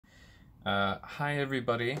Hi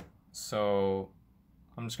everybody. So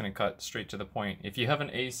I'm just going to cut straight to the point. If you have an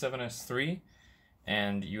A7S III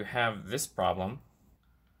and you have this problem,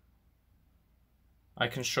 I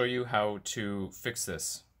can show you how to fix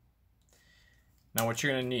this. Now what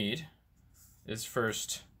you're going to need is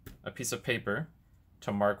first a piece of paper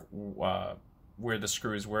to mark where the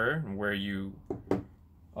screws were and where you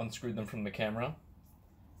unscrewed them from the camera,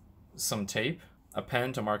 some tape, a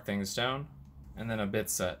pen to mark things down, and then a bit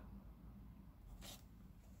set.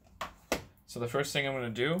 So the first thing I'm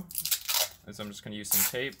going to do is I'm just going to use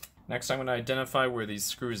some tape. Next I'm going to identify where these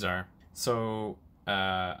screws are. So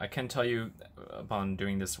I can tell you upon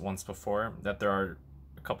doing this once before that there are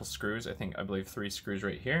a couple screws. I believe 3 screws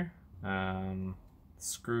right here.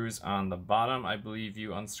 Screws on the bottom I believe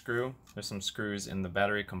you unscrew. There's some screws in the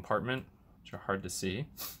battery compartment which are hard to see,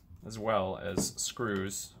 as well as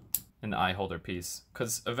screws in the eye holder piece,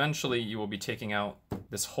 because eventually you will be taking out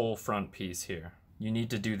this whole front piece here. You need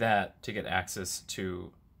to do that to get access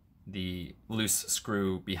to the loose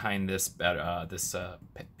screw behind this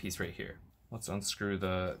piece right here. Let's unscrew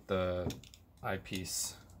the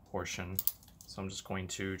eyepiece portion. So I'm just going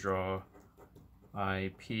to draw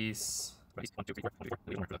eyepiece.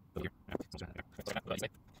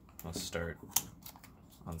 I'll start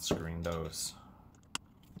unscrewing those.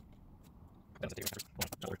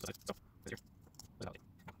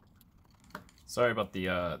 Sorry about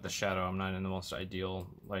the shadow. I'm not in the most ideal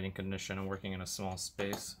lighting condition. I'm working in a small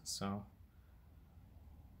space, so I'll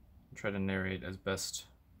try to narrate as best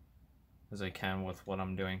as I can with what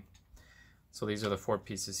I'm doing. So these are the 4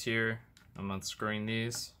 pieces here. I'm unscrewing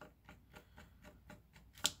these.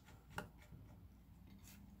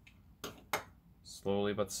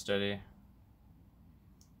 Slowly but steady.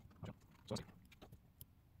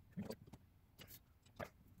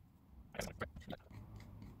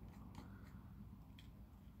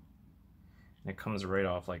 It comes right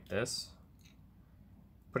off like this.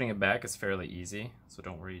 Putting it back is fairly easy, so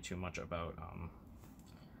don't worry too much about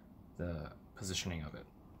the positioning of it.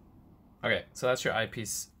 Okay, so that's your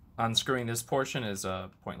eyepiece. Unscrewing this portion is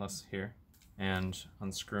pointless here, and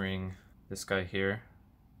unscrewing this guy here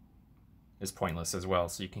is pointless as well,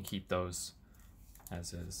 so you can keep those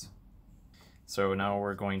as is. So now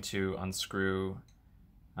we're going to unscrew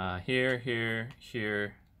here, here,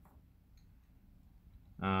 here,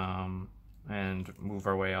 and move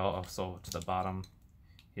our way also to the bottom.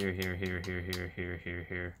 Here, here, here, here, here, here, here,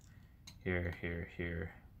 here, here, here,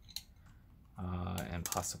 here, and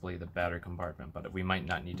possibly the battery compartment, but we might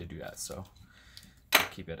not need to do that, so I'll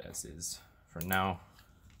keep it as is for now.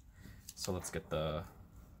 So let's get the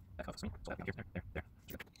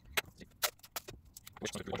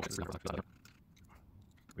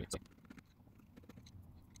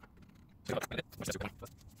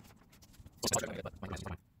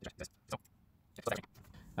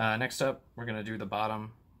next up, we're going to do the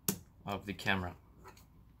bottom of the camera.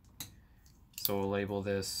 So we'll label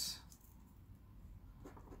this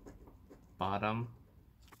bottom.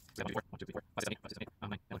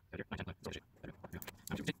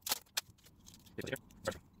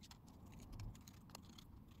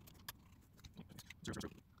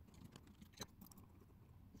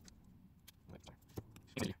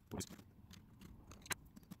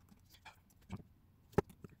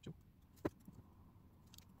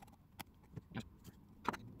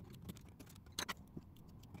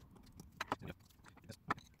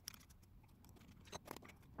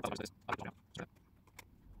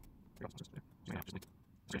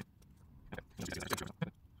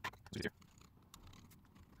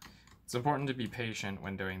 It's important to be patient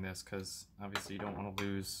when doing this because obviously you don't want to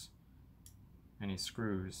lose any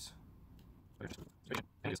screws.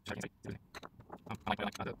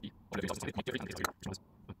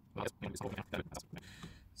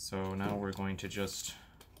 So now we're going to just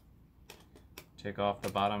take off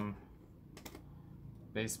the bottom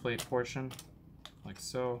base plate portion, like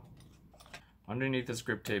so. Underneath this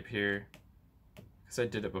grip tape here, because I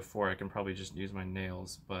did it before, I can probably just use my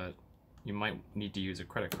nails, but you might need to use a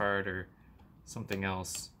credit card or something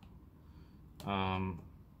else to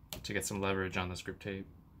get some leverage on this grip tape.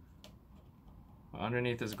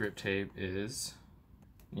 Underneath this grip tape is,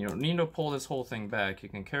 you don't need to pull this whole thing back, you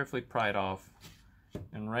can carefully pry it off,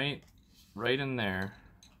 and right in there,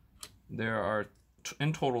 there are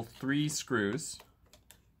in total 3 screws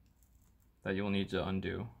that you'll need to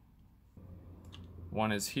undo.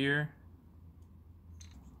 One is here,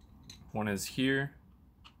 one is here,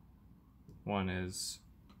 one is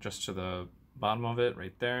just to the bottom of it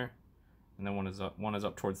right there, and then one is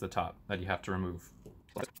up towards the top that you have to remove.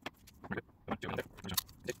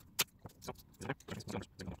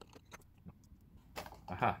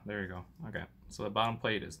 Aha, there you go. Okay, so the bottom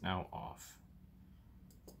plate is now off.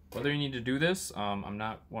 Whether you need to do this, I'm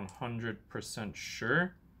not 100%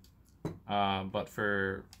 sure, but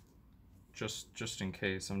for just in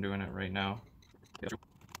case, I'm doing it right now.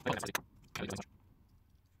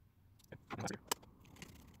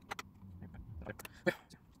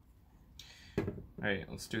 All right,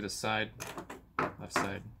 let's do the side, left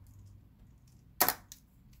side.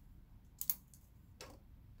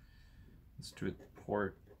 Let's do it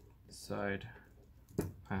port side.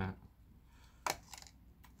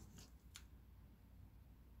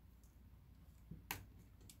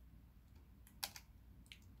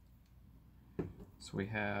 So we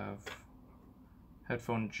have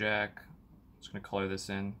headphone jack. I'm just gonna color this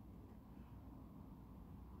in.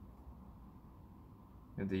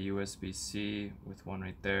 We have the USB-C with one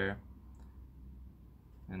right there.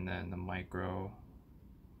 And then the micro,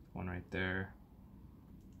 one right there.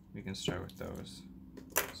 We can start with those.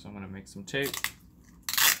 So I'm gonna make some tape.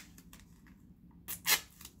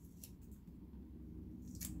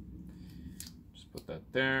 Just put that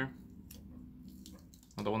there.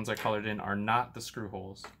 Now, the ones I colored in are not the screw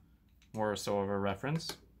holes, more so of a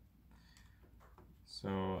reference.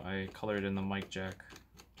 So I colored in the mic jack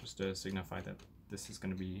just to signify that this is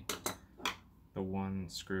gonna be the one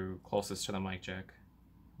screw closest to the mic jack.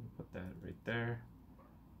 Put that right there,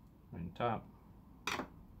 right on top.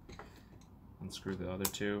 Unscrew the other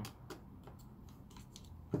two.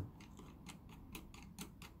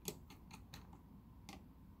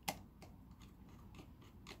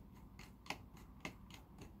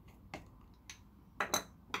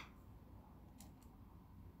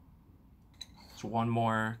 So one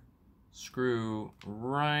more screw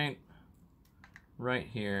right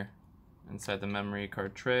here inside the memory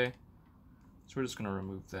card tray. So we're just going to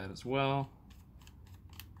remove that as well.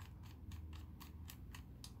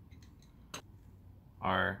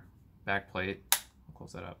 Our back plate, I'll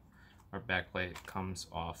close that up. Our back plate comes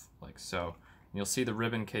off like so. And you'll see the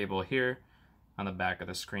ribbon cable here on the back of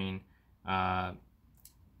the screen.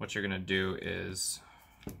 What you're going to do is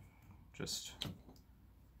just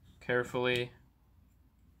carefully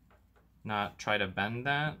not try to bend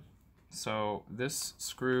that. So this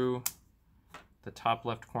screw, the top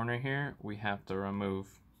left corner here, we have to remove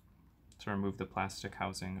the plastic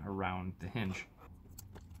housing around the hinge.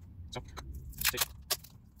 So take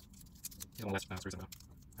the last screws out.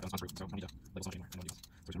 I don't unscrew, so I don't need to label something anymore. So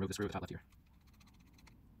we're gonna remove the screw at the top left here.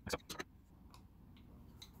 Like so.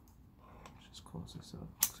 Just close this up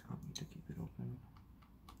because I don't need to keep it open.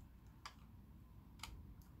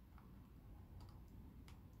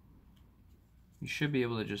 You should be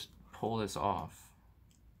able to just pull this off.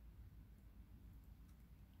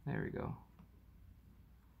 There we go.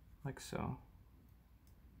 Like so.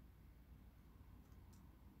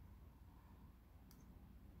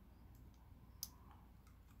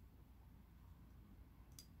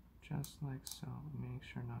 Just like so. Make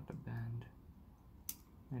sure not to bend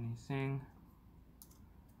anything.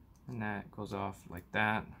 And that goes off like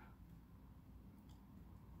that.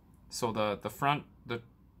 So the front, the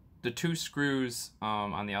two screws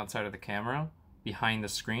on the outside of the camera behind the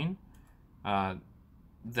screen,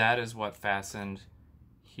 that is what fastened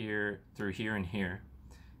here through here and here.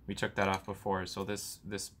 We took that off before, so this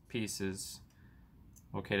piece is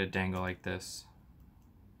okay to dangle like this.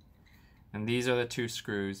 And these are the two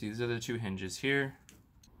screws, these are the two hinges here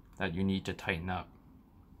that you need to tighten up.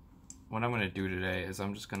 What I'm gonna do today is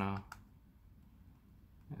I'm just gonna,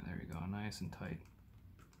 yeah, there we go, nice and tight.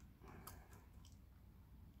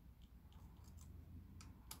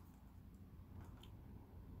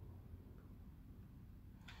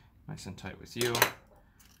 Nice and tight with you.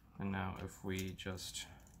 And now if we just,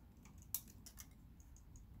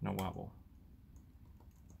 no wobble.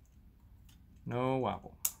 No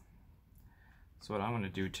wobble. So what I'm going to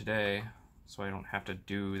do today, so I don't have to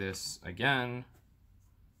do this again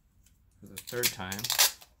for the third time,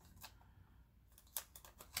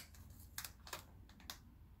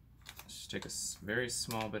 just take a very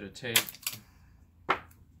small bit of tape, get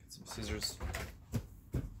some scissors.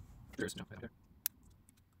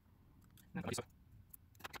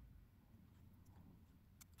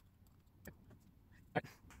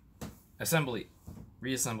 Assembly,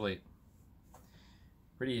 reassembly.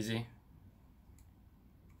 Pretty easy.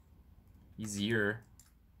 Easier.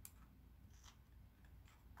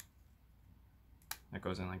 That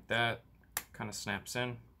goes in like that, kind of snaps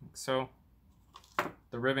in like so.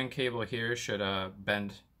 The ribbon cable here should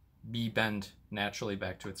be bent naturally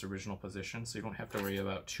back to its original position, so you don't have to worry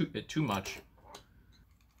about it too much.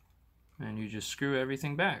 And you just screw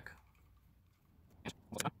everything back.